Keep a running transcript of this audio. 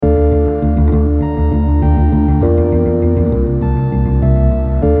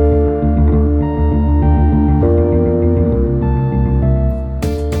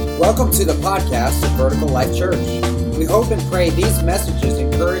Welcome to the podcast of Vertical Life Church. We hope and pray these messages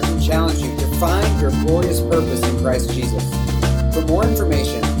encourage and challenge you to find your glorious purpose in Christ Jesus. For more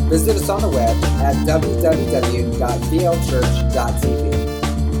information, visit us on the web at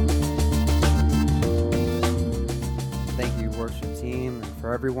www.vlchurch.tv. Thank you, worship team, and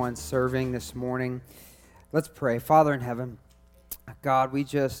for everyone serving this morning. Let's pray. Father in heaven, God, we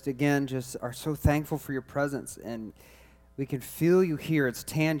just are so thankful for your presence, and we can feel you here. It's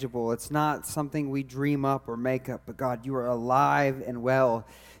tangible. It's not something we dream up or make up, but God, you are alive and well.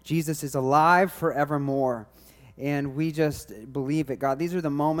 Jesus is alive forevermore, and we just believe it. God, these are the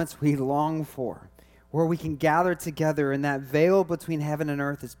moments we long for, where we can gather together and that veil between heaven and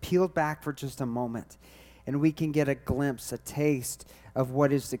earth is peeled back for just a moment, and we can get a glimpse, a taste of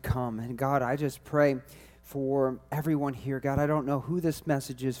what is to come. And God, I just pray for everyone here. God, I don't know who this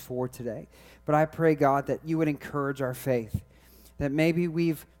message is for today, but I pray, God, that you would encourage our faith, that maybe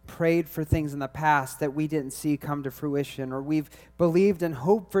we've prayed for things in the past that we didn't see come to fruition, or we've believed and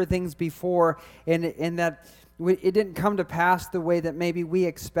hoped for things before, and that it didn't come to pass the way that maybe we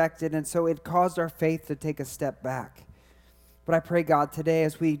expected, and so it caused our faith to take a step back. But I pray, God, today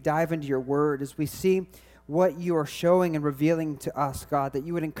as we dive into your word, as we see what you are showing and revealing to us, God, that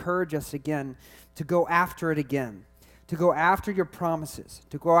you would encourage us again to go after it again, to go after your promises,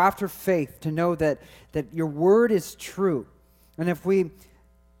 to go after faith, to know that your word is true. And if we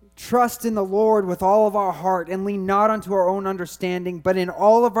trust in the Lord with all of our heart and lean not unto our own understanding, but in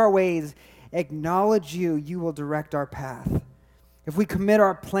all of our ways acknowledge you, you will direct our path. If we commit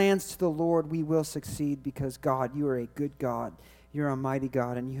our plans to the Lord, we will succeed because, God, you are a good God. You're a mighty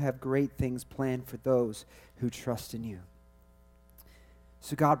God, and you have great things planned for those who trust in you.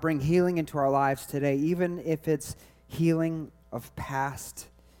 So, God, bring healing into our lives today, even if it's healing of past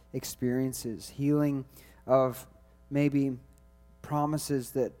experiences, healing of maybe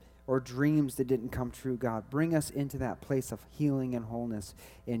promises or dreams that didn't come true. God, bring us into that place of healing and wholeness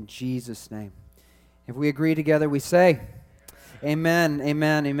in Jesus' name. If we agree together, we say, amen,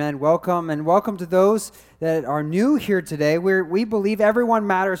 amen, amen. Welcome, and welcome to those that are new here today. We believe everyone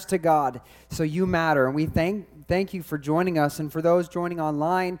matters to God, so you matter, and we thank you for joining us. And for those joining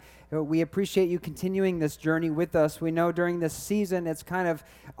online, we appreciate you continuing this journey with us. We know during this season it's kind of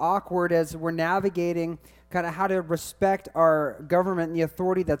awkward as we're navigating kind of how to respect our government and the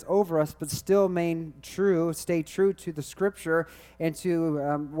authority that's over us, but still stay true to the Scripture and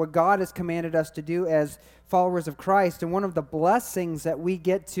to what God has commanded us to do as followers of Christ. And one of the blessings that we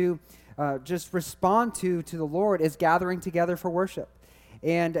get to just respond to the Lord is gathering together for worship.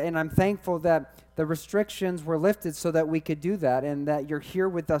 And I'm thankful that the restrictions were lifted so that we could do that, and that you're here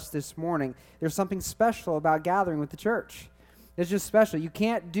with us this morning. There's something special about gathering with the church. It's just special. You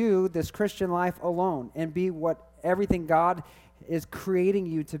can't do this Christian life alone and be everything God is creating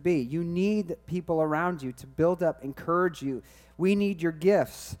you to be. You need people around you to build up, encourage you. We need your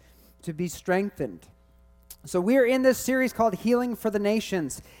gifts to be strengthened. So we're in this series called Healing for the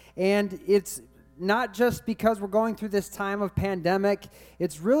Nations, and it's not just because we're going through this time of pandemic.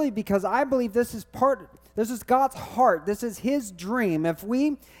 It's really because I believe this is God's heart. This is his dream. If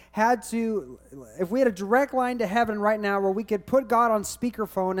we had a direct line to heaven right now where we could put God on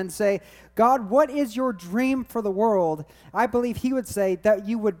speakerphone and say, God, what is your dream for the world? I believe he would say that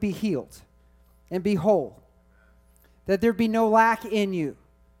you would be healed and be whole, that there'd be no lack in you,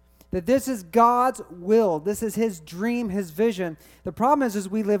 that this is God's will. This is his dream, his vision. The problem is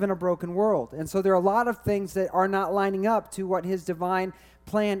we live in a broken world. And so there are a lot of things that are not lining up to what his divine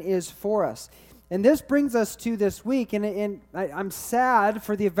plan is for us. And this brings us to this week. And I'm sad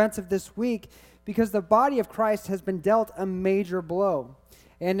for the events of this week because the body of Christ has been dealt a major blow.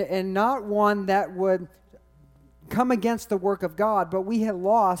 And not one that would come against the work of God, but we had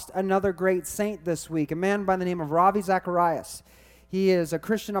lost another great saint this week, a man by the name of Ravi Zacharias. He is a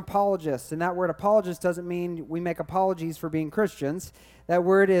Christian apologist, and that word apologist doesn't mean we make apologies for being Christians. That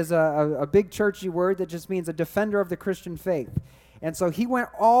word is a big churchy word that just means a defender of the Christian faith. And so he went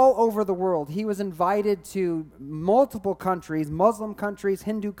all over the world. He was invited to multiple countries, Muslim countries,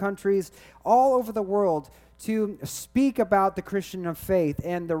 Hindu countries, all over the world to speak about the Christian faith.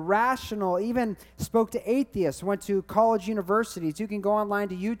 And the rational even spoke to atheists, went to college universities. You can go online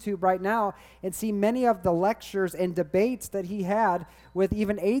to YouTube right now and see many of the lectures and debates that he had with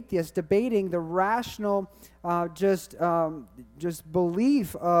even atheists debating the rational just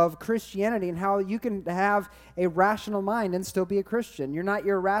belief of Christianity and how you can have a rational mind and still be a Christian. You're not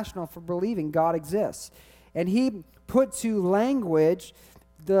irrational for believing God exists. And he put to language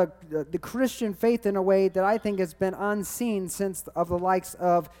the Christian faith in a way that I think has been unseen since of the likes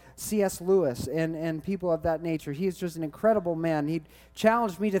of C.S. Lewis and people of that nature. He's just an incredible man. He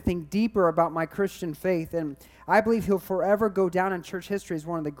challenged me to think deeper about my Christian faith, and I believe he'll forever go down in church history as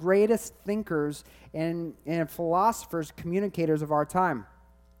one of the greatest thinkers and philosophers, communicators of our time.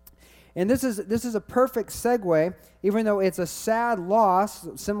 And this is a perfect segue, even though it's a sad loss,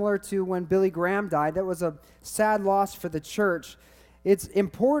 similar to when Billy Graham died. That was a sad loss for the church. It's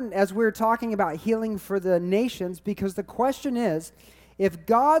important as we're talking about healing for the nations, because the question is, if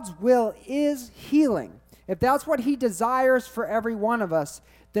God's will is healing, if that's what he desires for every one of us,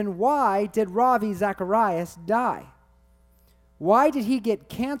 then why did Ravi Zacharias die? Why did he get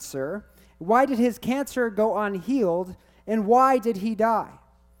cancer? Why did his cancer go unhealed? And why did he die?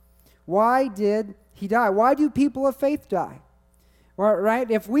 Why did he die? Why do people of faith die? Right?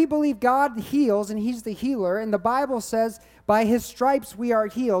 If we believe God heals and he's the healer, and the Bible says by his stripes we are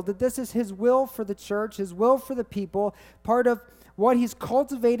healed, that this is his will for the church, his will for the people, part of what he's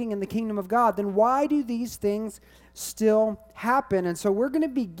cultivating in the kingdom of God, then why do these things still happen? And so we're going to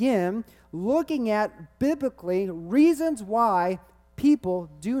begin looking at biblically reasons why people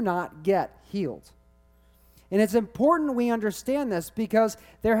do not get healed. And it's important we understand this because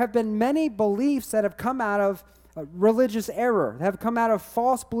there have been many beliefs that have come out of religious error, that have come out of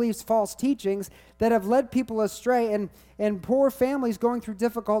false beliefs, false teachings that have led people astray, and poor families going through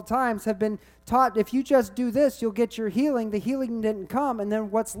difficult times have been taught, if you just do this, you'll get your healing. The healing didn't come, and then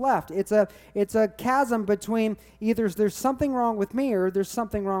what's left? It's a chasm between either there's something wrong with me or there's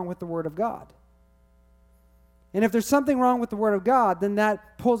something wrong with the Word of God. And if there's something wrong with the Word of God, then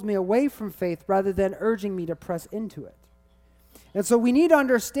that pulls me away from faith rather than urging me to press into it. And so we need to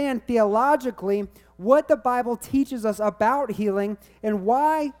understand theologically what the Bible teaches us about healing and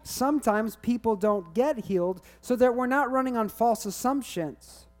why sometimes people don't get healed, so that we're not running on false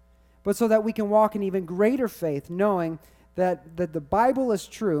assumptions, but so that we can walk in even greater faith, knowing that the Bible is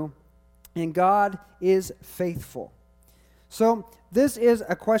true and God is faithful. So this is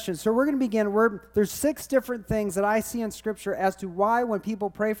a question. So we're going to begin. There's 6 different things that I see in Scripture as to why when people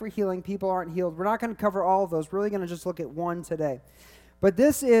pray for healing, people aren't healed. We're not going to cover all of those. We're really going to just look at one today. But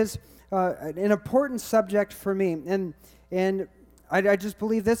this is an important subject for me. And I just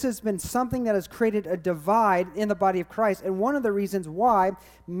believe this has been something that has created a divide in the body of Christ. And one of the reasons why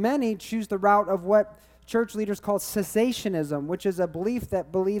many choose the route of what church leaders call cessationism, which is a belief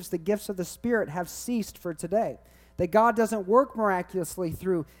that believes the gifts of the Spirit have ceased for today. That God doesn't work miraculously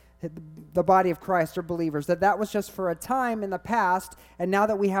through the body of Christ or believers, that was just for a time in the past, and now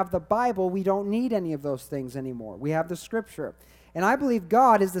that we have the Bible, we don't need any of those things anymore. We have the Scripture. And I believe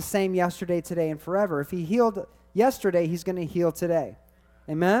God is the same yesterday, today, and forever. If he healed yesterday, he's going to heal today.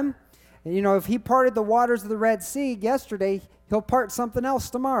 Amen? And if he parted the waters of the Red Sea yesterday, he'll part something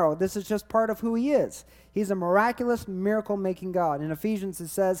else tomorrow. This is just part of who he is. He's a miraculous, miracle-making God. In Ephesians, it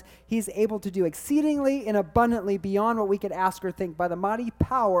says he's able to do exceedingly and abundantly beyond what we could ask or think by the mighty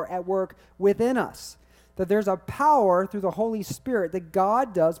power at work within us. That there's a power through the Holy Spirit that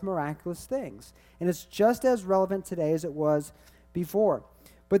God does miraculous things. And it's just as relevant today as it was before.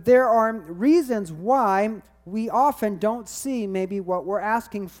 But there are reasons why we often don't see maybe what we're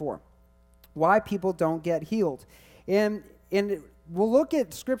asking for, why people don't get healed. And we'll look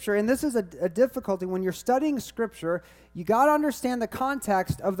at Scripture, and this is a difficulty. When you're studying Scripture, you got to understand the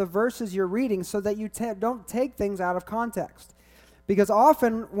context of the verses you're reading so that you don't take things out of context. Because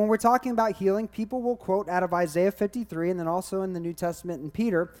often, when we're talking about healing, people will quote out of Isaiah 53, and then also in the New Testament in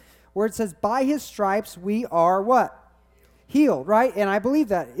Peter, where it says, by his stripes we are what? Healed, right? And I believe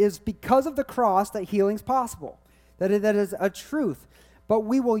that is because of the cross that healing's possible. That is a truth. But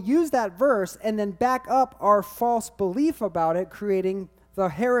we will use that verse and then back up our false belief about it, creating the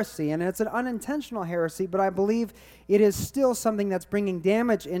heresy. And it's an unintentional heresy, but I believe it is still something that's bringing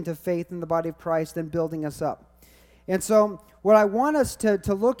damage into faith in the body of Christ and building us up. And so what I want us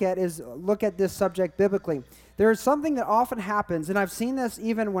to look at is look at this subject biblically. There is something that often happens, and I've seen this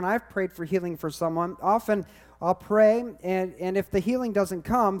even when I've prayed for healing for someone. Often I'll pray, and if the healing doesn't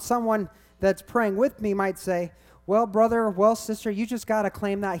come, someone that's praying with me might say, well, brother, well, sister, you just got to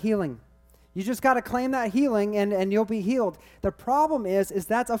claim that healing. You just got to claim that healing, and you'll be healed. The problem is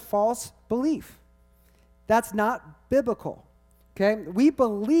that's a false belief. That's not biblical, okay? We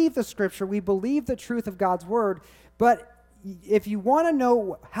believe the Scripture. We believe the truth of God's Word, but if you want to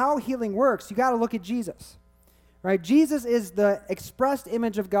know how healing works, you got to look at Jesus, right? Jesus is the expressed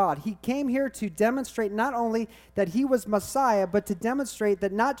image of God. He came here to demonstrate not only that he was Messiah, but to demonstrate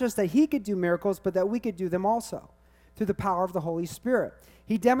that not just that he could do miracles, but that we could do them also through the power of the Holy Spirit.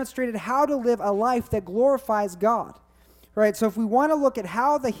 He demonstrated how to live a life that glorifies God. right? So if we want to look at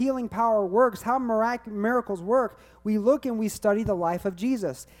how the healing power works, how miracles work, we look and we study the life of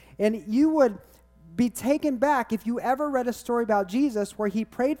Jesus. And you would be taken back if you ever read a story about Jesus where he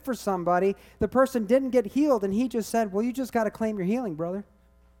prayed for somebody, the person didn't get healed, and he just said, well, you just got to claim your healing, brother.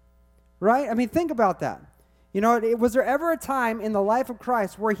 Right? I mean, think about that. You know, was there ever a time in the life of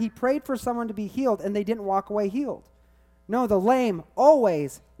Christ where he prayed for someone to be healed and they didn't walk away healed? No, the lame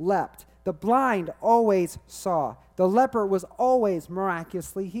always leapt. The blind always saw. The leper was always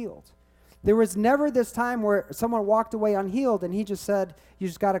miraculously healed. There was never this time where someone walked away unhealed and he just said, you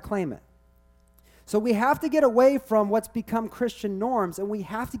just got to claim it. So we have to get away from what's become Christian norms, and we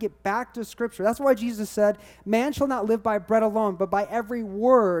have to get back to Scripture. That's why Jesus said, man shall not live by bread alone, but by every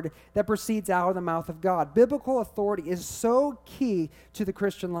word that proceeds out of the mouth of God. Biblical authority is so key to the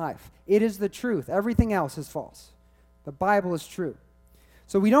Christian life. It is the truth. Everything else is false. The Bible is true.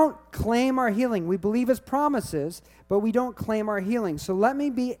 So we don't claim our healing. We believe his promises, but we don't claim our healing. So let me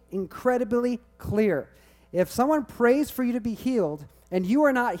be incredibly clear. If someone prays for you to be healed, and you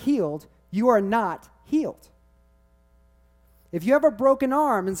are not healed, you are not healed. If you have a broken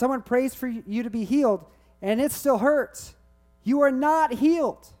arm and someone prays for you to be healed and it still hurts, you are not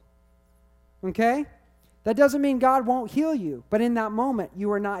healed. Okay? That doesn't mean God won't heal you, but in that moment,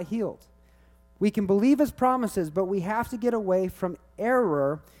 you are not healed. We can believe his promises, but we have to get away from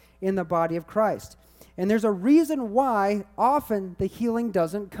error in the body of Christ. And there's a reason why often the healing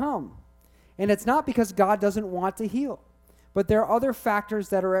doesn't come. And it's not because God doesn't want to heal. But there are other factors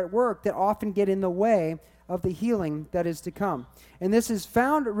that are at work that often get in the way of the healing that is to come. And this is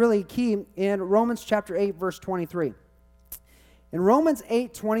found really key in Romans chapter 8, verse 23. In Romans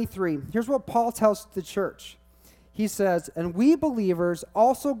 8:23, here's what Paul tells the church. He says, and we believers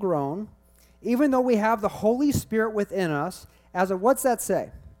also groan, even though we have the Holy Spirit within us, as a, what's that say?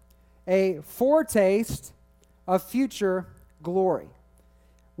 A foretaste of future glory.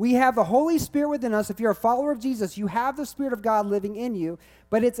 We have the Holy Spirit within us. If you're a follower of Jesus, you have the Spirit of God living in you,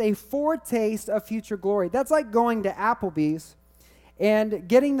 but it's a foretaste of future glory. That's like going to Applebee's and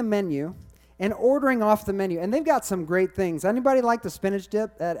getting the menu and ordering off the menu. And they've got some great things. Anybody like the spinach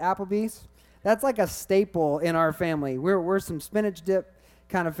dip at Applebee's? That's like a staple in our family. We're some spinach dip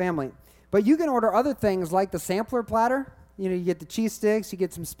kind of family. But you can order other things like the sampler platter. You know, you get the cheese sticks, you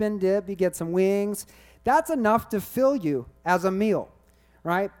get some spin dip, you get some wings. That's enough to fill you as a meal.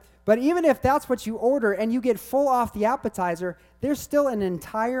 Right? But even if that's what you order and you get full off the appetizer, there's still an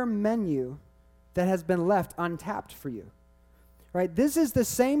entire menu that has been left untapped for you. Right? This is the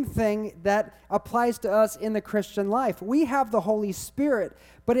same thing that applies to us in the Christian life. We have the Holy Spirit,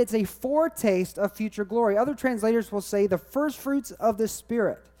 but it's a foretaste of future glory. Other translators will say the first fruits of the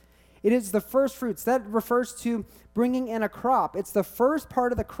Spirit. It is the first fruits. That refers to bringing in a crop. It's the first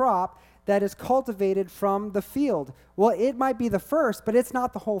part of the crop that is cultivated from the field. Well, it might be the first, but it's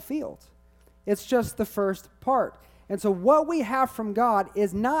not the whole field. It's just the first part. And so what we have from God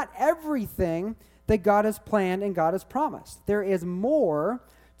is not everything that God has planned and God has promised. There is more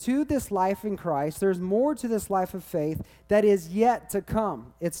to this life in Christ. There's more to this life of faith that is yet to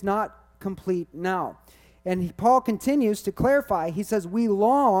come. It's not complete now. And Paul continues to clarify. He says, we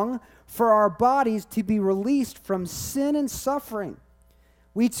long for our bodies to be released from sin and suffering.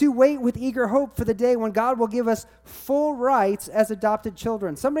 We too wait with eager hope for the day when God will give us full rights as adopted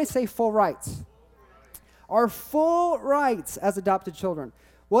children. Somebody say full rights. Our full rights as adopted children.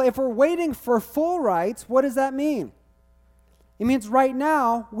 Well, if we're waiting for full rights, what does that mean? It means right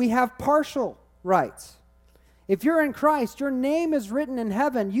now we have partial rights. If you're in Christ, your name is written in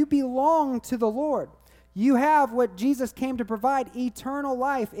heaven. You belong to the Lord. You have what Jesus came to provide, eternal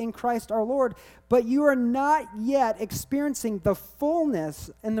life in Christ our Lord, but you are not yet experiencing the fullness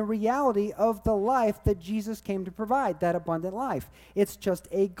and the reality of the life that Jesus came to provide, that abundant life. It's just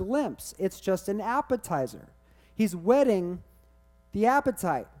a glimpse. It's just an appetizer. He's whetting the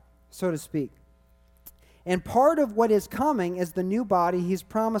appetite, so to speak. And part of what is coming is the new body he's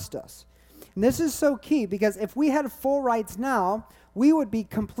promised us. And this is so key because if we had full rights now, we would be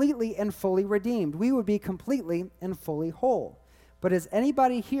completely and fully redeemed. We would be completely and fully whole. But has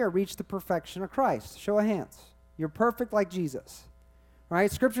anybody here reached the perfection of Christ? Show of hands. You're perfect like Jesus. Right?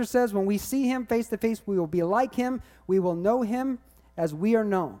 Scripture says when we see him face to face, we will be like him. We will know him as we are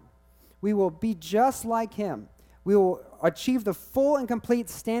known. We will be just like him. We will achieve the full and complete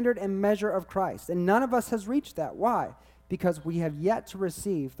standard and measure of Christ. And none of us has reached that. Why? Because we have yet to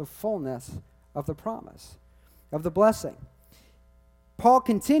receive the fullness of the promise, of the blessing. Paul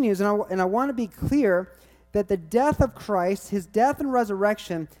continues, and I want to be clear that the death of Christ, his death and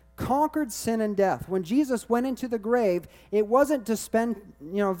resurrection, conquered sin and death. When Jesus went into the grave, it wasn't to spend,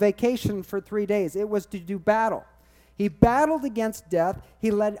 vacation for 3 days. It was to do battle. He battled against death. He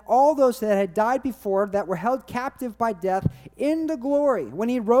led all those that had died before, that were held captive by death, into glory. When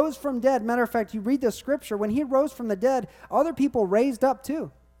he rose from dead, matter of fact, you read the scripture, when he rose from the dead, other people raised up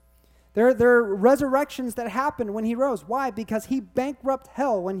too. There are resurrections that happened when he rose. Why? Because he bankrupted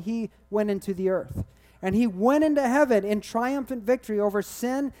hell when he went into the earth. And he went into heaven in triumphant victory over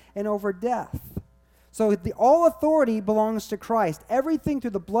sin and over death. So all authority belongs to Christ. Everything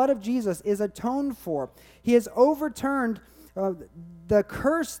through the blood of Jesus is atoned for. He has overturned the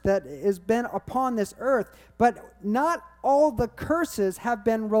curse that has been upon this earth, but not all the curses have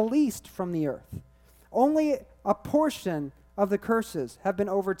been released from the earth. Only a portion of the curses have been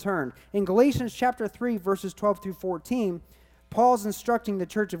overturned. In Galatians chapter 3, verses 12 through 14, Paul's instructing the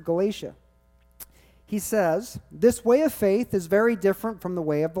church of Galatia. He says, "This way of faith is very different from the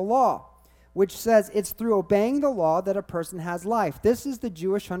way of the law, which says it's through obeying the law that a person has life. This is the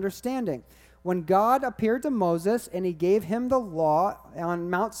Jewish understanding. When God appeared to Moses and he gave him the law on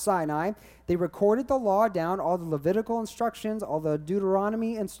Mount Sinai, they recorded the law down, all the Levitical instructions, all the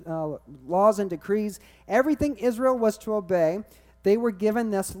Deuteronomy laws and decrees, everything Israel was to obey. They were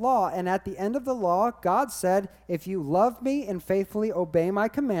given this law, and at the end of the law, God said, if you love me and faithfully obey my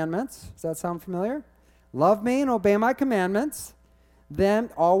commandments," does that sound familiar? "Love me and obey my commandments, then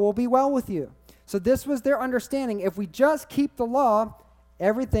all will be well with you." So this was their understanding. If we just keep the law,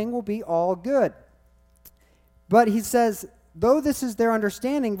 everything will be all good. But he says, though this is their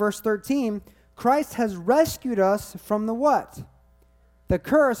understanding, verse 13, Christ has rescued us from the what? The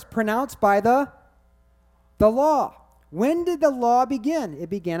curse pronounced by the law. When did the law begin? It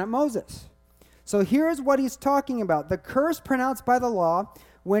began at Moses. So here's what he's talking about. The curse pronounced by the law,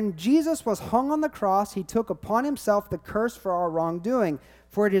 when Jesus was hung on the cross, he took upon himself the curse for our wrongdoing.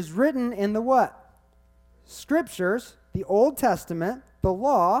 For it is written in the what? Scriptures, the Old Testament, the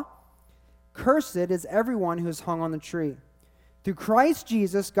law, "Cursed is everyone who is hung on the tree." Through Christ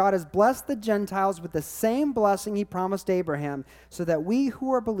Jesus, God has blessed the Gentiles with the same blessing he promised Abraham, so that we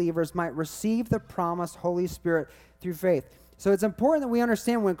who are believers might receive the promised Holy Spirit through faith. So it's important that we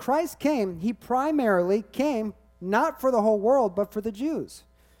understand when Christ came, he primarily came not for the whole world, but for the Jews.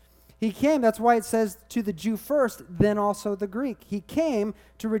 He came, that's why it says to the Jew first, then also the Greek. He came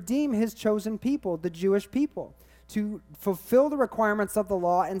to redeem his chosen people, the Jewish people, to fulfill the requirements of the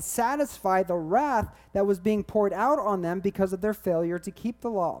law and satisfy the wrath that was being poured out on them because of their failure to keep the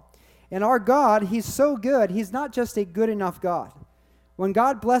law. And our God, he's so good, he's not just a good enough God. When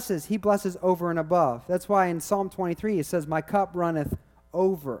God blesses, he blesses over and above. That's why in Psalm 23 it says, "My cup runneth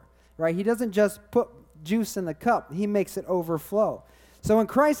over." Right? He doesn't just put juice in the cup, he makes it overflow. So when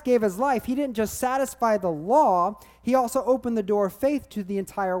Christ gave his life, he didn't just satisfy the law, he also opened the door of faith to the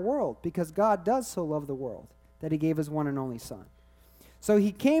entire world, because God does so love the world that he gave his one and only Son. So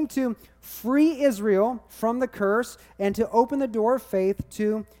he came to free Israel from the curse and to open the door of faith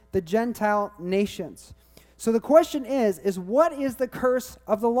to the Gentile nations. So the question is what is the curse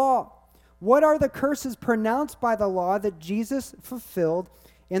of the law? What are the curses pronounced by the law that Jesus fulfilled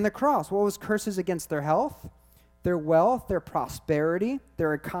in the cross? What was curses against their health, their wealth, their prosperity,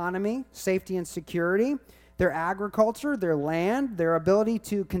 their economy, safety and security, their agriculture, their land, their ability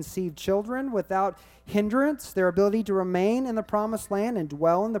to conceive children without hindrance, their ability to remain in the promised land and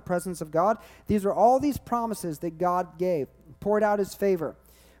dwell in the presence of God. These are all these promises that God gave, poured out his favor.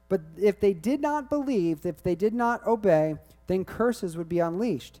 But if they did not believe, if they did not obey, then curses would be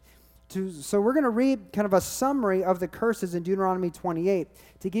unleashed. So we're going to read kind of a summary of the curses in Deuteronomy 28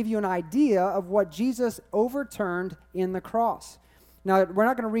 to give you an idea of what Jesus overturned in the cross. Now, we're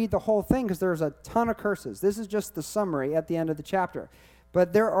not going to read the whole thing because there's a ton of curses. This is just the summary at the end of the chapter.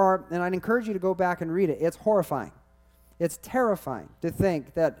 But there are, and I'd encourage you to go back and read it. It's horrifying. It's terrifying to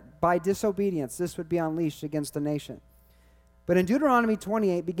think that by disobedience, this would be unleashed against the nation. But in Deuteronomy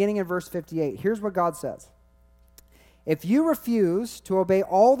 28, beginning in verse 58, here's what God says. "If you refuse to obey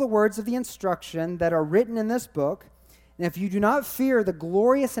all the words of the instruction that are written in this book, and if you do not fear the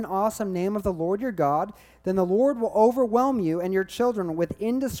glorious and awesome name of the Lord your God, then the Lord will overwhelm you and your children with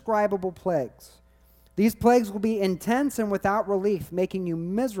indescribable plagues. These plagues will be intense and without relief, making you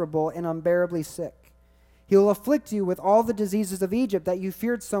miserable and unbearably sick. He will afflict you with all the diseases of Egypt that you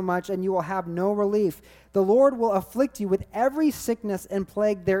feared so much, and you will have no relief. The Lord will afflict you with every sickness and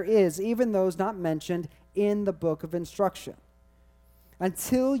plague there is, even those not mentioned in the book of instruction,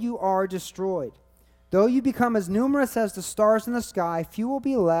 until you are destroyed. Though you become as numerous as the stars in the sky, few will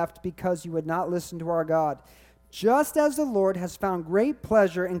be left because you would not listen to our God. Just as the Lord has found great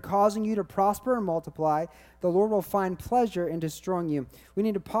pleasure in causing you to prosper and multiply, the Lord will find pleasure in destroying you." We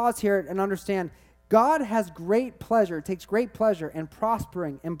need to pause here and understand God has great pleasure, takes great pleasure in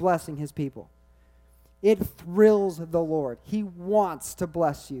prospering and blessing his people. It thrills the Lord. He wants to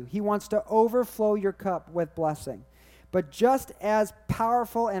bless you. He wants to overflow your cup with blessing. But just as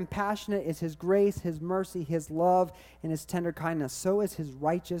powerful and passionate is His grace, His mercy, His love, and His tender kindness, so is His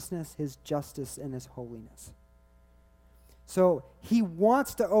righteousness, His justice, and His holiness. So He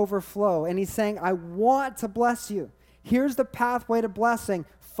wants to overflow, and He's saying, I want to bless you. Here's the pathway to blessing.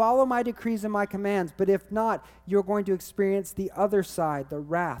 Follow my decrees and my commands, but if not, you're going to experience the other side, the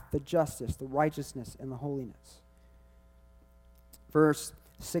wrath, the justice, the righteousness, and the holiness. Verse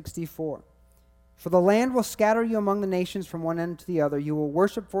 64. For the land will scatter you among the nations from one end to the other. You will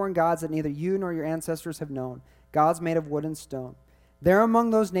worship foreign gods that neither you nor your ancestors have known, gods made of wood and stone. There among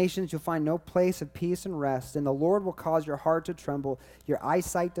those nations you'll find no place of peace and rest, and the Lord will cause your heart to tremble, your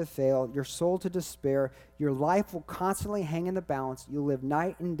eyesight to fail, your soul to despair. Your life will constantly hang in the balance. You'll live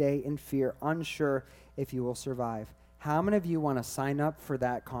night and day in fear, unsure if you will survive. How many of you want to sign up for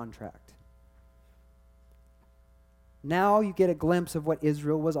that contract? Now you get a glimpse of what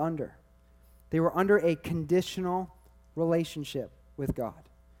Israel was under. They were under a conditional relationship with God.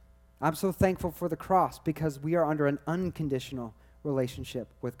 I'm so thankful for the cross because we are under an unconditional relationship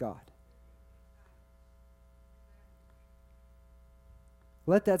with God.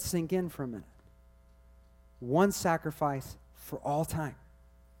 Let that sink in for a minute. One sacrifice for all time.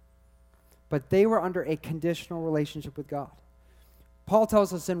 But they were under a conditional relationship with God. Paul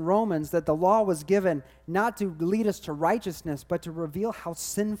tells us in Romans that the law was given not to lead us to righteousness, but to reveal how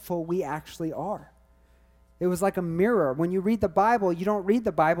sinful we actually are. It was like a mirror. When you read the Bible, you don't read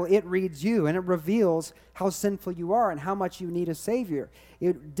the Bible, it reads you, and it reveals how sinful you are and how much you need a Savior.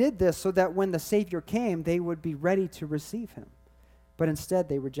 It did this so that when the Savior came, they would be ready to receive Him. But instead,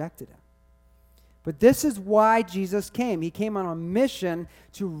 they rejected Him. But this is why Jesus came. He came on a mission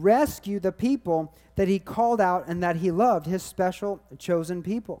to rescue the people that He called out and that He loved, His special chosen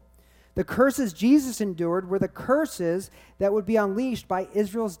people. The curses Jesus endured were the curses that would be unleashed by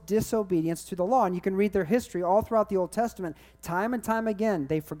Israel's disobedience to the law. And you can read their history all throughout the Old Testament. Time and time again,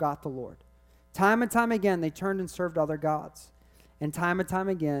 they forgot the Lord. Time and time again, they turned and served other gods. And time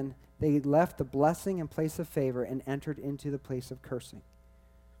again, they left the blessing and place of favor and entered into the place of cursing.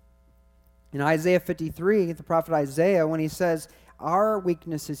 In Isaiah 53, the prophet Isaiah, when he says, our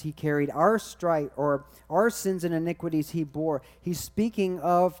weaknesses He carried, our strife, or our sins and iniquities He bore, he's speaking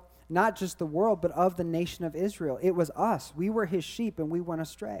of not just the world, but of the nation of Israel. It was us. We were His sheep and we went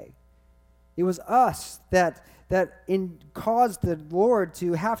astray. It was us that caused the Lord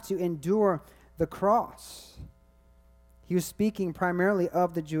to have to endure the cross. He was speaking primarily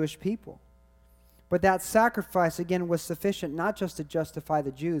of the Jewish people. But that sacrifice, again, was sufficient not just to justify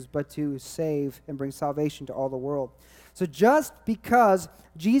the Jews, but to save and bring salvation to all the world. So just because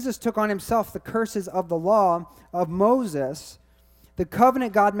Jesus took on Himself the curses of the law of Moses, the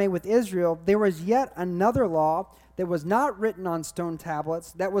covenant God made with Israel, there was yet another law that was not written on stone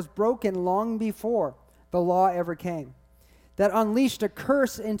tablets, that was broken long before the law ever came, that unleashed a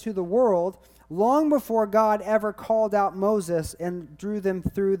curse into the world long before God ever called out Moses and drew them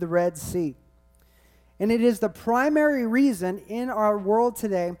through the Red Sea. And it is the primary reason in our world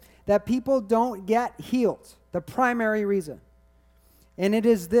today that people don't get healed. The primary reason. And it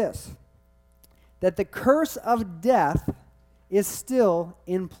is this, that the curse of death is still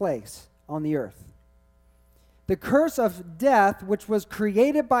in place on the earth. The curse of death, which was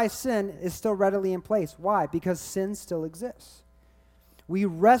created by sin, is still readily in place. Why? Because sin still exists. We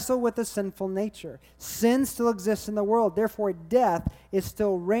wrestle with a sinful nature. Sin still exists in the world. Therefore, death is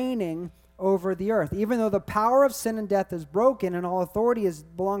still reigning over the earth. Even though the power of sin and death is broken and all authority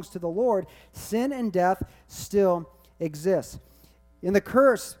belongs to the Lord, sin and death still exists. And the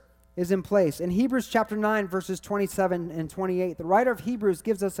curse is in place. In Hebrews chapter 9, verses 27 and 28, the writer of Hebrews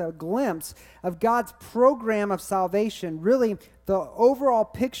gives us a glimpse of God's program of salvation, really the overall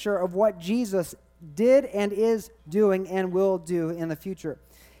picture of what Jesus did and is doing and will do in the future.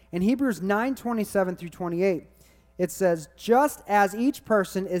 In Hebrews 9, 27 through 28, it says, just as each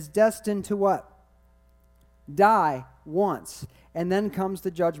person is destined to what? Die once, and then comes the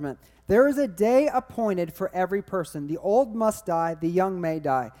judgment. There is a day appointed for every person. The old must die, the young may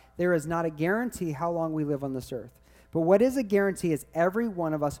die. There is not a guarantee how long we live on this earth. But what is a guarantee is every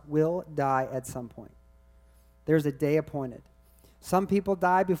one of us will die at some point. There's a day appointed. Some people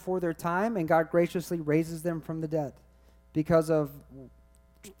die before their time, and God graciously raises them from the dead because of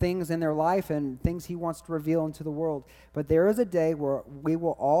things in their life and things He wants to reveal into the world. But there is a day where we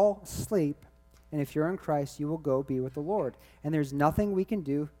will all sleep, and if you're in Christ, you will go be with the Lord. And there's nothing we can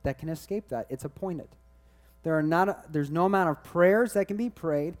do that can escape that. It's appointed. There's no amount of prayers that can be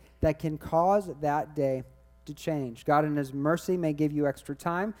prayed that can cause that day to change. God in his mercy may give you extra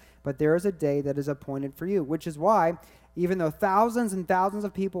time, but there is a day that is appointed for you, which is why, even though thousands and thousands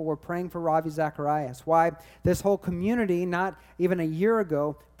of people were praying for Ravi Zacharias, why this whole community, not even a year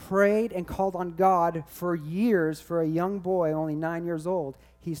ago, prayed and called on God for years for a young boy, only 9 years old.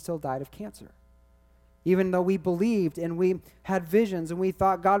 He still died of cancer. Even though we believed and we had visions and we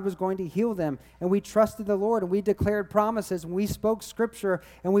thought God was going to heal them, and we trusted the Lord and we declared promises and we spoke scripture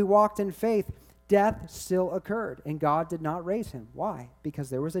and we walked in faith, death still occurred and God did not raise him. Why? Because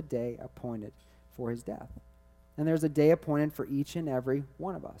there was a day appointed for his death. And there's a day appointed for each and every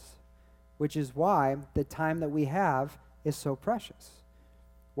one of us, which is why the time that we have is so precious.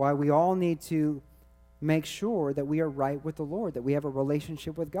 Why we all need to make sure that we are right with the Lord, that we have a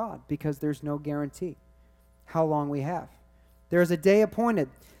relationship with God, because there's no guarantee how long we have. There is a day appointed.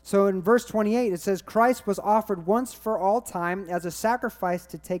 So in verse 28, it says, Christ was offered once for all time as a sacrifice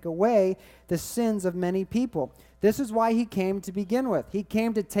to take away the sins of many people. This is why he came to begin with. He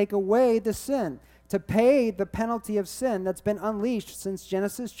came to take away the sin, to pay the penalty of sin that's been unleashed since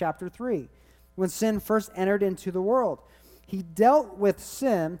Genesis chapter 3, when sin first entered into the world. He dealt with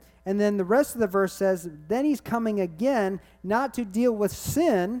sin, and then the rest of the verse says, then he's coming again, not to deal with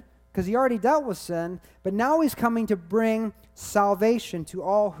sin, because he already dealt with sin, but now he's coming to bring salvation to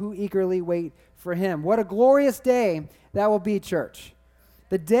all who eagerly wait for him. What a glorious day that will be, church.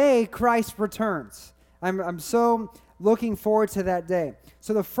 The day Christ returns. I'm so looking forward to that day.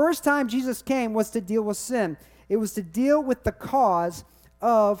 So the first time Jesus came was to deal with sin. It was to deal with the cause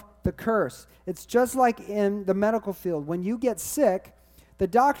of the curse. It's just like in the medical field. When you get sick, the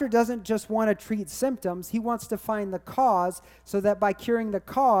doctor doesn't just want to treat symptoms. He wants to find the cause so that by curing the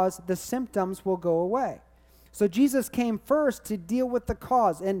cause, the symptoms will go away. So Jesus came first to deal with the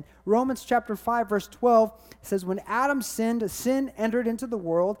cause. In Romans chapter 5, verse 12, it says, when Adam sinned, sin entered into the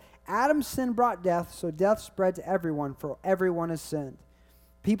world. Adam's sin brought death, so death spread to everyone, for everyone has sinned.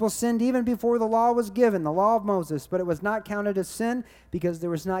 People sinned even before the law was given, the law of Moses, but it was not counted as sin because there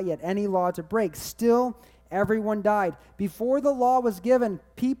was not yet any law to break. Still, everyone died. Before the law was given,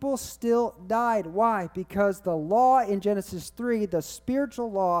 people still died. Why? Because the law in Genesis 3, the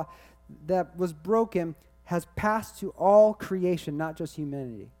spiritual law that was broken, has passed to all creation, not just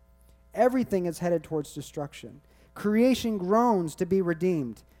humanity. Everything is headed towards destruction. Creation groans to be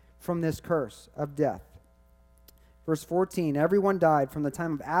redeemed from this curse of death. Verse 14, everyone died from the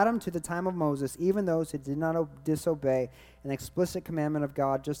time of Adam to the time of Moses, even those who did not disobey an explicit commandment of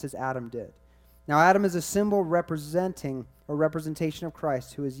God, just as Adam did. Now, Adam is a symbol representing or representation of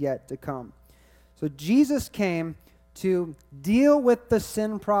Christ who is yet to come. So Jesus came to deal with the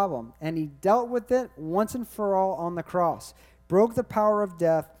sin problem, and he dealt with it once and for all on the cross, broke the power of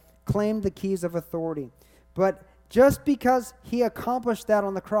death, claimed the keys of authority. But just because he accomplished that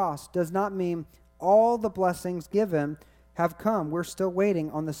on the cross does not mean all the blessings given have come. We're still waiting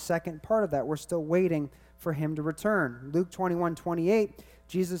on the second part of that. We're still waiting for him to return. Luke 21:28,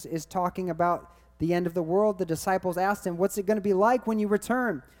 Jesus is talking about the end of the world. The disciples asked him, what's it going to be like when you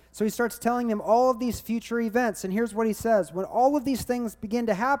return? So he starts telling them all of these future events. And here's what he says. When all of these things begin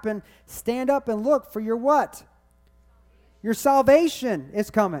to happen, stand up and look for your what? Your salvation is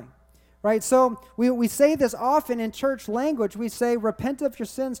coming. Right? So we say this often in church language. We say, repent of your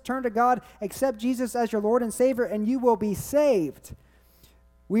sins, turn to God, accept Jesus as your Lord and Savior, and you will be saved.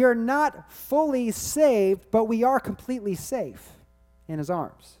 We are not fully saved, but we are completely safe in his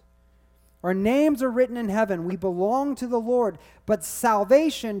arms. Our names are written in heaven. We belong to the Lord. But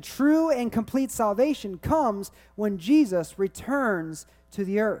salvation, true and complete salvation, comes when Jesus returns to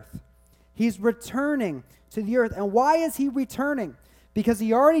the earth. He's returning to the earth. And why is he returning? Because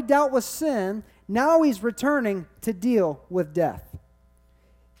he already dealt with sin. Now he's returning to deal with death.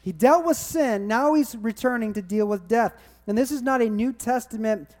 He dealt with sin. Now he's returning to deal with death. And this is not a New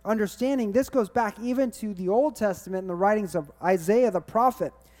Testament understanding. This goes back even to the Old Testament and the writings of Isaiah the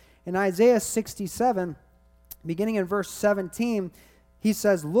prophet. In Isaiah 67, beginning in verse 17, he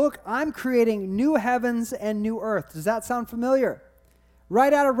says, look, I'm creating new heavens and new earth. Does that sound familiar?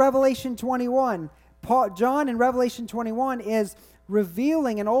 Right out of Revelation 21. John in Revelation 21 is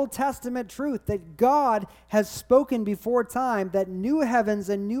revealing an Old Testament truth that God has spoken before time, that new heavens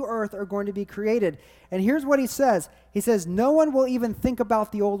and new earth are going to be created. And here's what he says. He says, no one will even think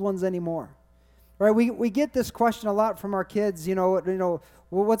about the old ones anymore. Right? We get this question a lot from our kids,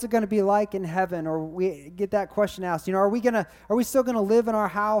 well, what's it going to be like in heaven? Or we get that question asked, are we still going to live in our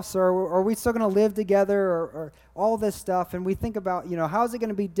house, or are we still going to live together, or all this stuff? And we think about, how is it going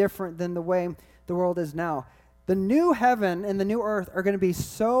to be different than the way the world is now? The new heaven and the new earth are going to be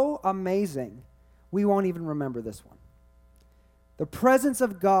so amazing, we won't even remember this one. The presence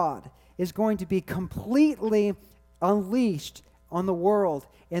of God is going to be completely unleashed on the world,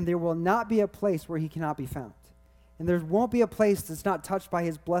 and there will not be a place where he cannot be found. And there won't be a place that's not touched by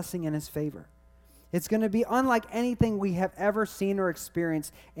his blessing and his favor. It's going to be unlike anything we have ever seen or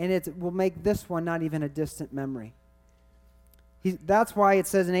experienced, and it will make this one not even a distant memory. That's why it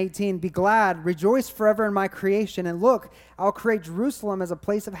says in 18, "Be glad, rejoice forever in my creation, and look, I'll create Jerusalem as a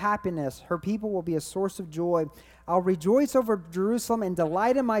place of happiness. Her people will be a source of joy. I'll rejoice over Jerusalem and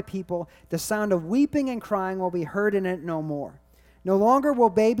delight in my people. The sound of weeping and crying will be heard in it no more. No longer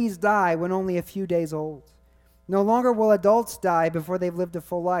will babies die when only a few days old. No longer will adults die before they've lived a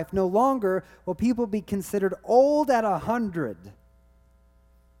full life. No longer will people be considered old at 100.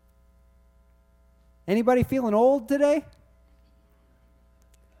 Anybody feeling old today?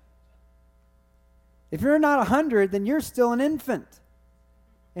 If you're not 100, then you're still an infant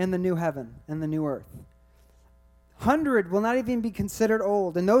in the new heaven and the new earth. 100 will not even be considered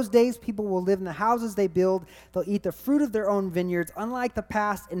old. In those days, people will live in the houses they build. They'll eat the fruit of their own vineyards. Unlike the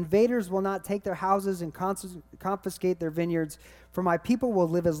past, invaders will not take their houses and confiscate their vineyards. For my people will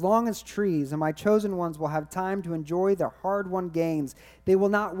live as long as trees, and my chosen ones will have time to enjoy their hard-won gains. They will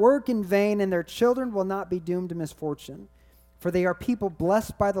not work in vain, and their children will not be doomed to misfortune. For they are people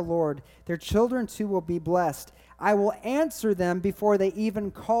blessed by the Lord. Their children too will be blessed. I will answer them before they even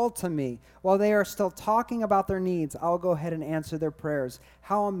call to me. While they are still talking about their needs, I'll go ahead and answer their prayers."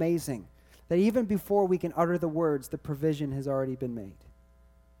 How amazing that even before we can utter the words, the provision has already been made.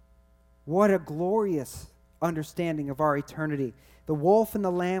 What a glorious understanding of our eternity. The wolf and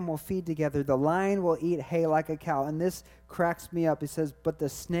the lamb will feed together. The lion will eat hay like a cow. And this cracks me up. It says, "But the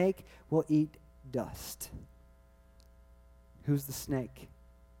snake will eat dust." Who's the snake?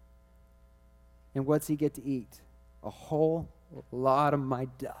 And what's he get to eat? A whole lot of my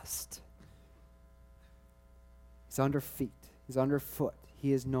dust. He's under feet. He's underfoot.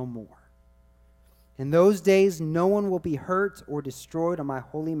 He is no more. In those days, no one will be hurt or destroyed on my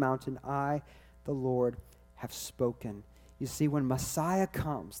holy mountain. I, the Lord, have spoken. You see, when Messiah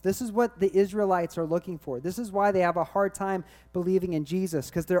comes, this is what the Israelites are looking for. This is why they have a hard time believing in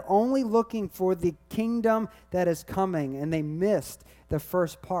Jesus, because they're only looking for the kingdom that is coming, and they missed the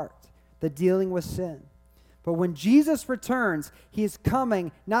first part, the dealing with sin. But when Jesus returns, he is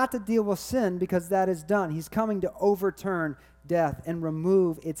coming not to deal with sin, because that is done. He's coming to overturn death and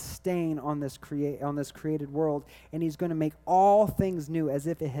remove its stain on this created world, and he's going to make all things new as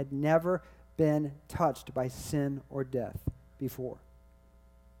if it had never been touched by sin or death before.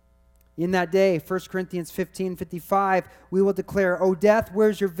 In that day, 1 Corinthians 15:55, we will declare, "O death,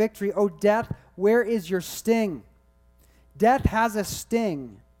 where's your victory? O death, where is your sting?" Death has a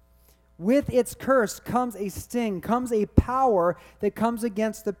sting. With its curse comes a sting, comes a power that comes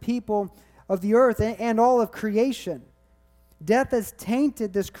against the people of the earth and all of creation. Death has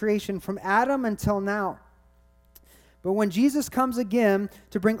tainted this creation from Adam until now. But when Jesus comes again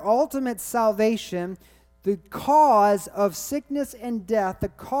to bring ultimate salvation, the cause of sickness and death, the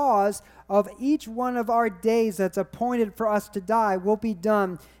cause of each one of our days that's appointed for us to die will be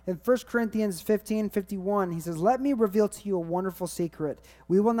done. In 1 Corinthians 15:51, he says, "Let me reveal to you a wonderful secret.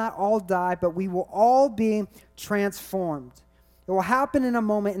 We will not all die, but we will all be transformed. It will happen in a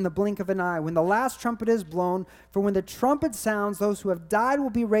moment, in the blink of an eye, when the last trumpet is blown. For when the trumpet sounds, those who have died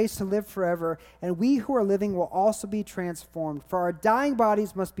will be raised to live forever, and we who are living will also be transformed. For our dying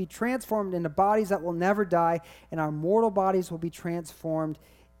bodies must be transformed into bodies that will never die, and our mortal bodies will be transformed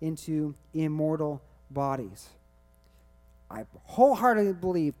into immortal bodies." I wholeheartedly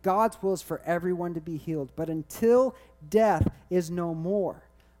believe God's will is for everyone to be healed, but until death is no more,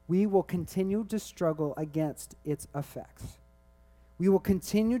 we will continue to struggle against its effects. We will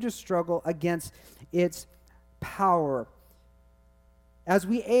continue to struggle against its power. As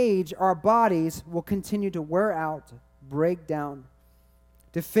we age, our bodies will continue to wear out, break down.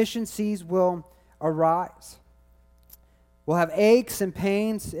 Deficiencies will arise. We'll have aches and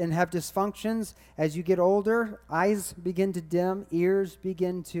pains and have dysfunctions as you get older. Eyes begin to dim, ears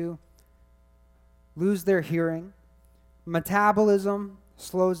begin to lose their hearing. Metabolism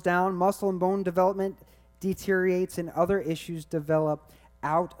slows down, muscle and bone development deteriorates, and other issues develop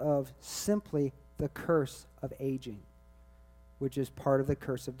out of simply the curse of aging, which is part of the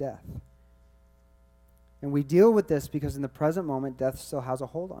curse of death. And we deal with this because in the present moment, death still has a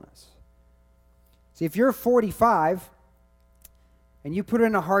hold on us. See, if you're 45 and you put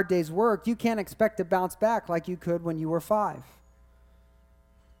in a hard day's work, you can't expect to bounce back like you could when you were 5.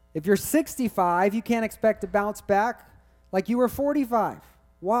 If you're 65, you can't expect to bounce back like you were 45.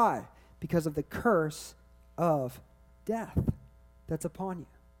 Why? Because of the curse of death that's upon you.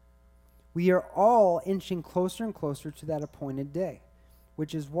 We are all inching closer and closer to that appointed day.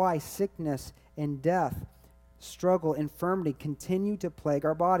 which is why sickness and death, struggle, infirmity continue to plague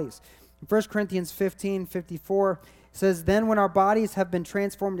our bodies. In 1 Corinthians 15:54 says, "Then when our bodies have been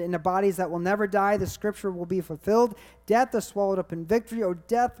transformed into bodies that will never die, the scripture will be fulfilled. Death is swallowed up in victory. O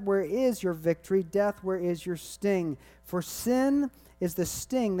death, where is your victory? Death, where is your sting? For sin is the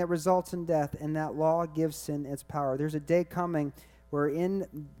sting that results in death, and that law gives sin its power." There's a day coming where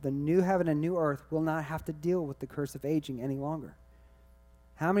in the new heaven and new earth we'll not have to deal with the curse of aging any longer.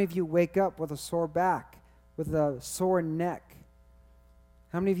 How many of you wake up with a sore back, with a sore neck?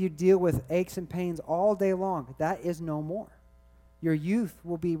 How many of you deal with aches and pains all day long? That is no more. Your youth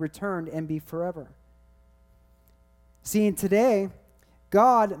will be returned and be forever. See, today,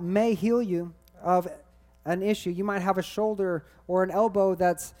 God may heal you of an issue. You might have a shoulder or an elbow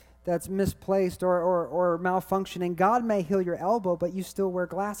that's misplaced or malfunctioning. God may heal your elbow, but you still wear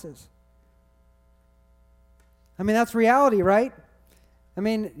glasses. I mean, that's reality, right? I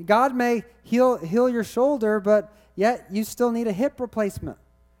mean, God may heal your shoulder, but yet you still need a hip replacement.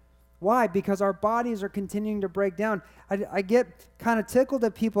 Why? Because our bodies are continuing to break down. I get kind of tickled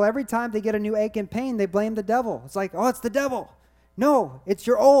at people. Every time they get a new ache and pain, they blame the devil. It's like, oh, it's the devil. No, it's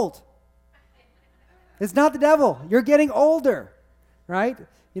you're old. It's not the devil. You're getting older, right?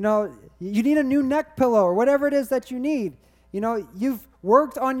 You know, you need a new neck pillow or whatever it is that you need. You know, you've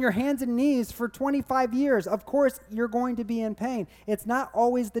worked on your hands and knees for 25 years. Of course, you're going to be in pain. It's not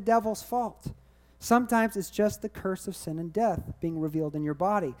always the devil's fault. Sometimes it's just the curse of sin and death being revealed in your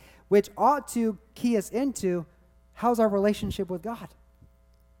body, which ought to key us into how's our relationship with God.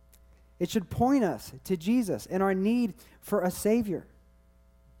 It should point us to Jesus and our need for a Savior.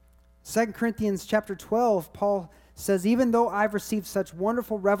 2 Corinthians chapter 12, Paul says, "Even though I've received such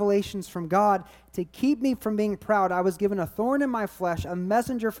wonderful revelations from God to keep me from being proud, I was given a thorn in my flesh, a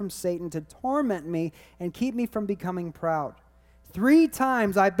messenger from Satan to torment me and keep me from becoming proud. 3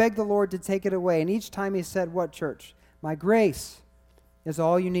 times I begged the Lord to take it away, and each time he said," what, church? "My grace is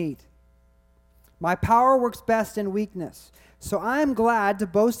all you need. My power works best in weakness. So I am glad to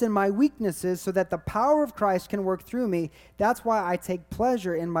boast in my weaknesses so that the power of Christ can work through me. That's why I take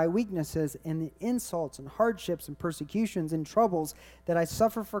pleasure in my weaknesses, in the insults and hardships and persecutions and troubles that I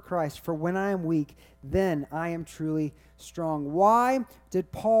suffer for Christ. For when I am weak, then I am truly strong." Why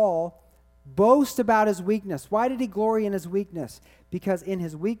did Paul boast about his weakness? Why did he glory in his weakness? Because in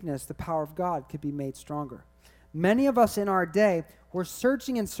his weakness, the power of God could be made stronger. Many of us in our day, we're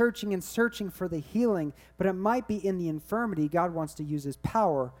searching and searching and searching for the healing, but it might be in the infirmity God wants to use his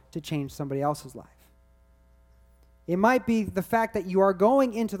power to change somebody else's life. It might be the fact that you are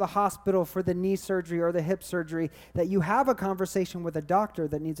going into the hospital for the knee surgery or the hip surgery, that you have a conversation with a doctor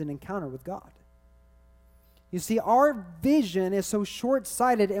that needs an encounter with God. You see, our vision is so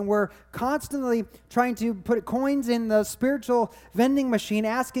short-sighted, and we're constantly trying to put coins in the spiritual vending machine,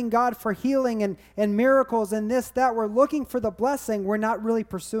 asking God for healing and miracles and this, that. We're looking for the blessing. We're not really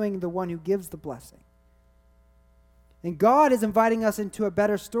pursuing the one who gives the blessing. And God is inviting us into a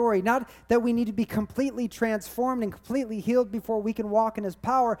better story. Not that we need to be completely transformed and completely healed before we can walk in his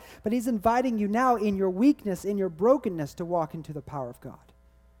power, but he's inviting you now in your weakness, in your brokenness, to walk into the power of God.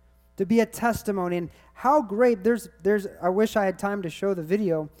 To be a testimony. And how great, I wish I had time to show the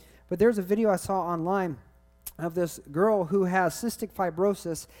video, but there's a video I saw online of this girl who has cystic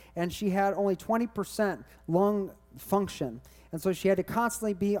fibrosis, and she had only 20% lung function. And so she had to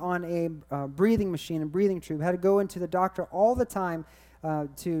constantly be on a breathing machine and breathing tube, had to go into the doctor all the time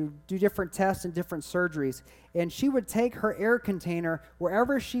to do different tests and different surgeries. And she would take her air container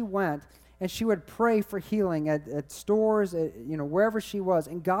wherever she went, and she would pray for healing at stores, wherever she was,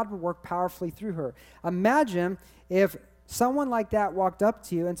 and God would work powerfully through her. Imagine if someone like that walked up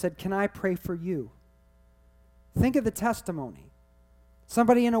to you and said, "Can I pray for you?" Think of the testimony.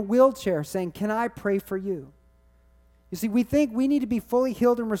 Somebody in a wheelchair saying, "Can I pray for you?" You see, we think we need to be fully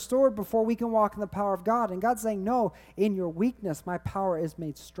healed and restored before we can walk in the power of God. And God's saying, no, in your weakness, my power is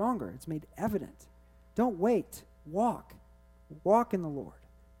made stronger. It's made evident. Don't wait. Walk. Walk in the Lord.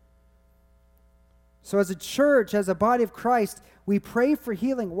 So as a church, as a body of Christ, we pray for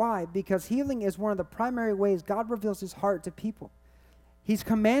healing. Why? Because healing is one of the primary ways God reveals his heart to people. He's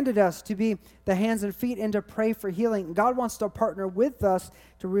commanded us to be the hands and feet and to pray for healing. God wants to partner with us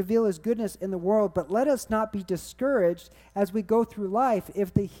to reveal his goodness in the world, but let us not be discouraged as we go through life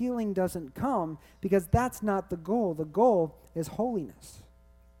if the healing doesn't come, because that's not the goal. The goal is holiness,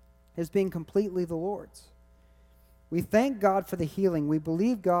 is being completely the Lord's. We thank God for the healing. We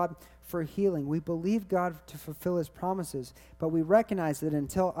believe God for healing. We believe God to fulfill his promises, but we recognize that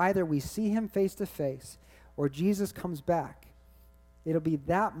until either we see him face to face or Jesus comes back, it'll be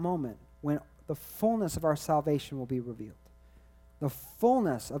that moment when the fullness of our salvation will be revealed. the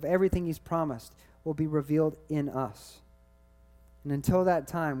fullness of everything he's promised will be revealed in us. And until that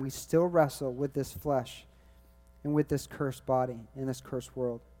time, we still wrestle with this flesh and with this cursed body in this cursed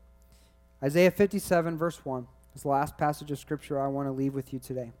world. Isaiah 57, verse 1 is the last passage of Scripture I want to leave with you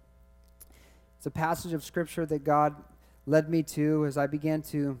today. It's a passage of Scripture that God led me to as I began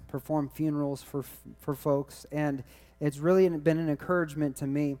to perform funerals for folks, and it's really been an encouragement to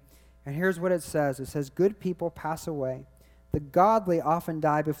me. And here's what it says. It says, "Good people pass away. The godly often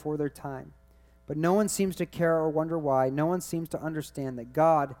die before their time. But no one seems to care or wonder why. No one seems to understand that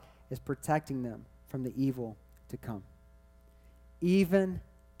God is protecting them from the evil to come." Even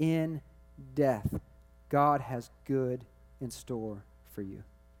in death, God has good in store for you.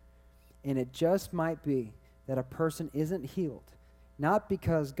 And it just might be that a person isn't healed, not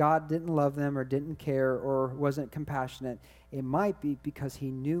because God didn't love them or didn't care or wasn't compassionate. It might be because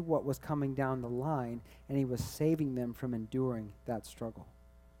he knew what was coming down the line and he was saving them from enduring that struggle.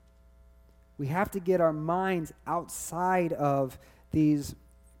 We have to get our minds outside of these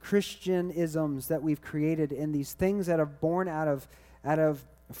Christianisms that we've created and these things that are born out of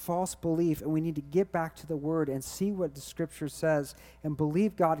false belief, and we need to get back to the Word and see what the Scripture says and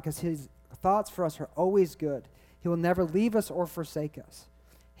believe God, because his thoughts for us are always good. He will never leave us or forsake us.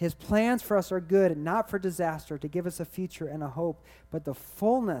 His plans for us are good and not for disaster, to give us a future and a hope, but the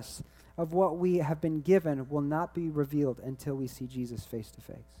fullness of what we have been given will not be revealed until we see Jesus face to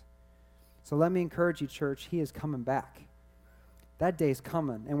face. So let me encourage you, church, he is coming back. That day's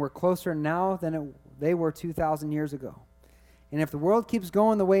coming, and we're closer now than they were 2,000 years ago. And if the world keeps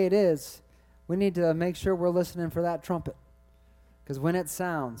going the way it is, we need to make sure we're listening for that trumpet, because when it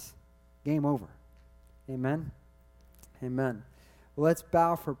sounds, game over. Amen? Amen. Well, let's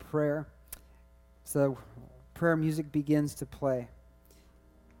bow for prayer. So prayer music begins to play.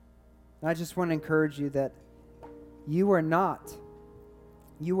 And I just want to encourage you that you are not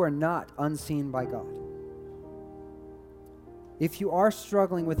unseen by God. If you are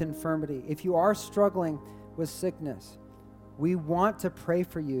struggling with infirmity, if you are struggling with sickness, we want to pray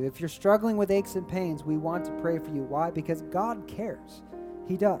for you. If you're struggling with aches and pains, we want to pray for you. Why? Because God cares.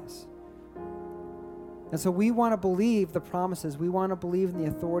 He does. And so we want to believe the promises. We want to believe in the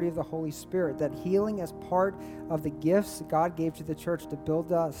authority of the Holy Spirit, that healing is part of the gifts that God gave to the church to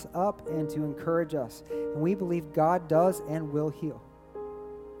build us up and to encourage us. And we believe God does and will heal.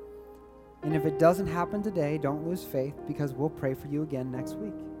 And if it doesn't happen today, don't lose faith, because we'll pray for you again next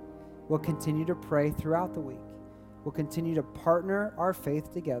week. We'll continue to pray throughout the week. We'll continue to partner our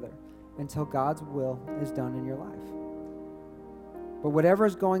faith together until God's will is done in your life. But whatever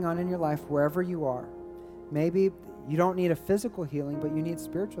is going on in your life, wherever you are, maybe you don't need a physical healing, but you need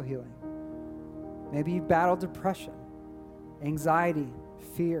spiritual healing. Maybe you battle depression, anxiety,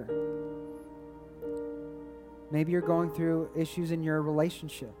 fear. Maybe you're going through issues in your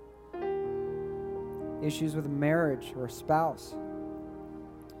relationship, issues with a marriage or a spouse.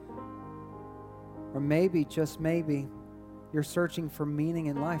 Or maybe, just maybe, you're searching for meaning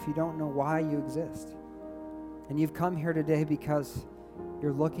in life. You don't know why you exist. And you've come here today because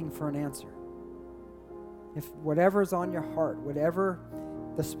you're looking for an answer. If whatever's on your heart, whatever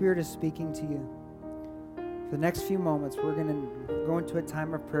the Spirit is speaking to you, for the next few moments, we're going to go into a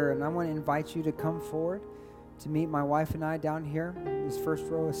time of prayer. And I want to invite you to come forward to meet my wife and I down here in this first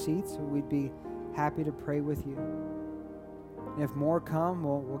row of seats. We'd be happy to pray with you. And if more come,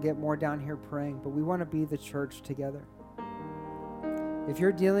 we'll get more down here praying. But we want to be the church together. If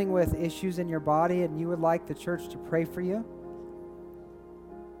you're dealing with issues in your body and you would like the church to pray for you,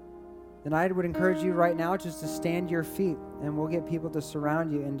 then I would encourage you right now just to stand to your feet, and we'll get people to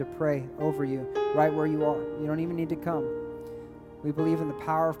surround you and to pray over you right where you are. You don't even need to come. We believe in the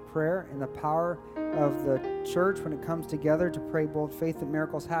power of prayer and the power of the church when it comes together to pray bold faith that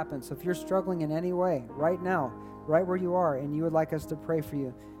miracles happen. So if you're struggling in any way right now, right where you are, and you would like us to pray for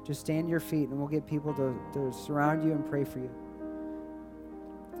you, just stand to your feet and we'll get people to surround you and pray for you.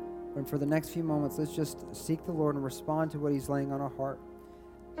 And for the next few moments, let's just seek the Lord and respond to what he's laying on our heart.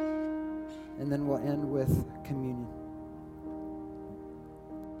 And then we'll end with communion.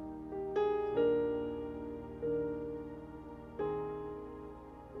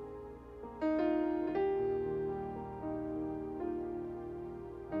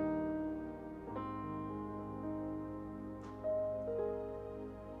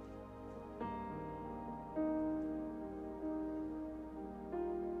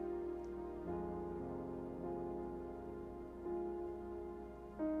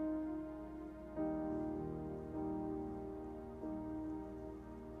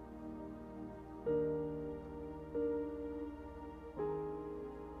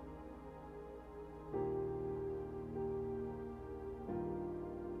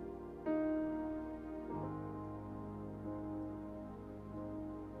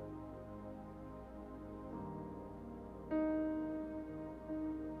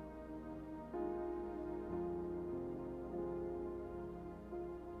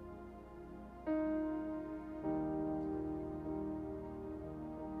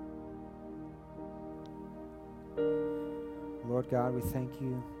 Lord God, we thank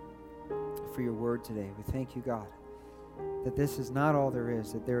you for your word today. We thank you, God, that this is not all there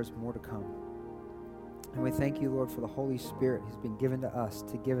is, that there is more to come. And we thank you, Lord, for the Holy Spirit who's been given to us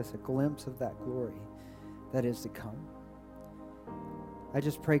to give us a glimpse of that glory that is to come. I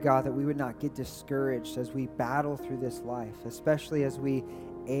just pray, God, that we would not get discouraged as we battle through this life, especially as we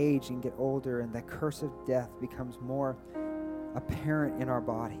age and get older and the curse of death becomes more apparent in our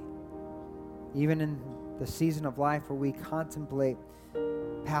body. Even in the season of life where we contemplate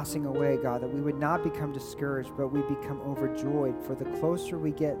passing away, God, that we would not become discouraged, but we become overjoyed. For the closer we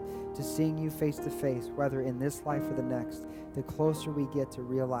get to seeing you face to face, whether in this life or the next, the closer we get to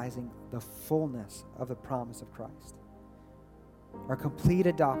realizing the fullness of the promise of Christ. Our complete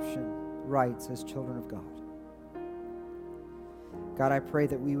adoption rights as children of God. God, I pray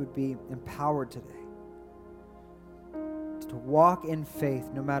that we would be empowered today to walk in faith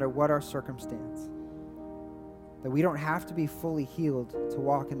no matter what our circumstance. That we don't have to be fully healed to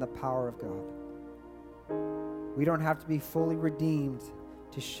walk in the power of God. We don't have to be fully redeemed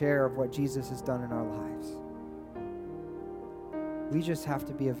to share of what Jesus has done in our lives. We just have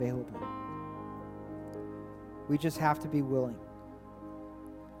to be available. We just have to be willing.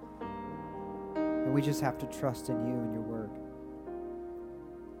 And we just have to trust in you and your word.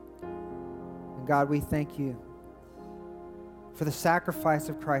 And God, we thank you for the sacrifice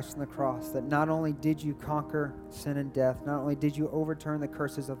of Christ on the cross, that not only did you conquer sin and death, not only did you overturn the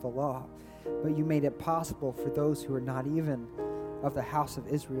curses of the law, but you made it possible for those who are not even of the house of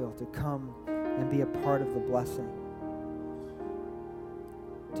Israel to come and be a part of the blessing,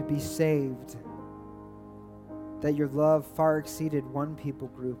 to be saved, that your love far exceeded one people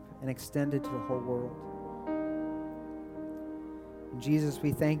group and extended to the whole world. And Jesus,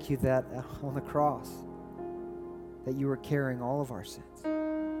 we thank you that on the cross, that you were carrying all of our sins.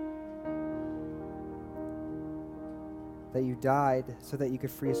 That you died so that you could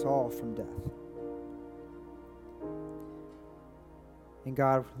free us all from death. And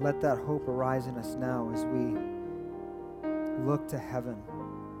God, let that hope arise in us now as we look to heaven.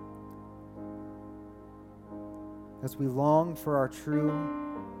 As we long for our true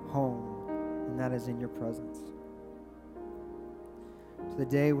home, and that is in your presence. To the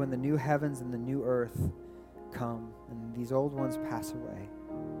day when the new heavens and the new earth come and these old ones pass away,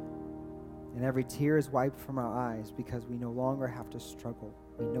 and every tear is wiped from our eyes because we no longer have to struggle.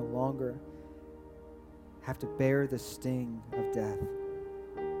 We no longer have to bear the sting of death.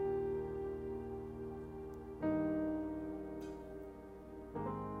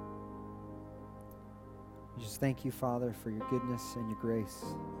 We just thank you, Father, for your goodness and your grace.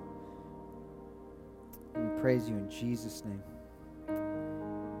 And we praise you in Jesus' name.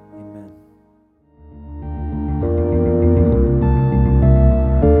 Amen.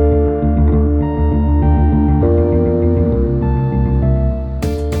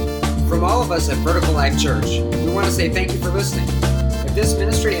 Us at Vertical Life Church, we want to say thank you for listening. If this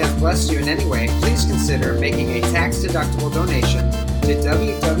ministry has blessed you in any way, please consider making a tax-deductible donation to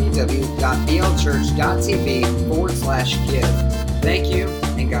www.blchurch.tv/give. Thank you,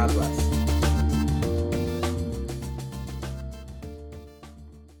 and God bless.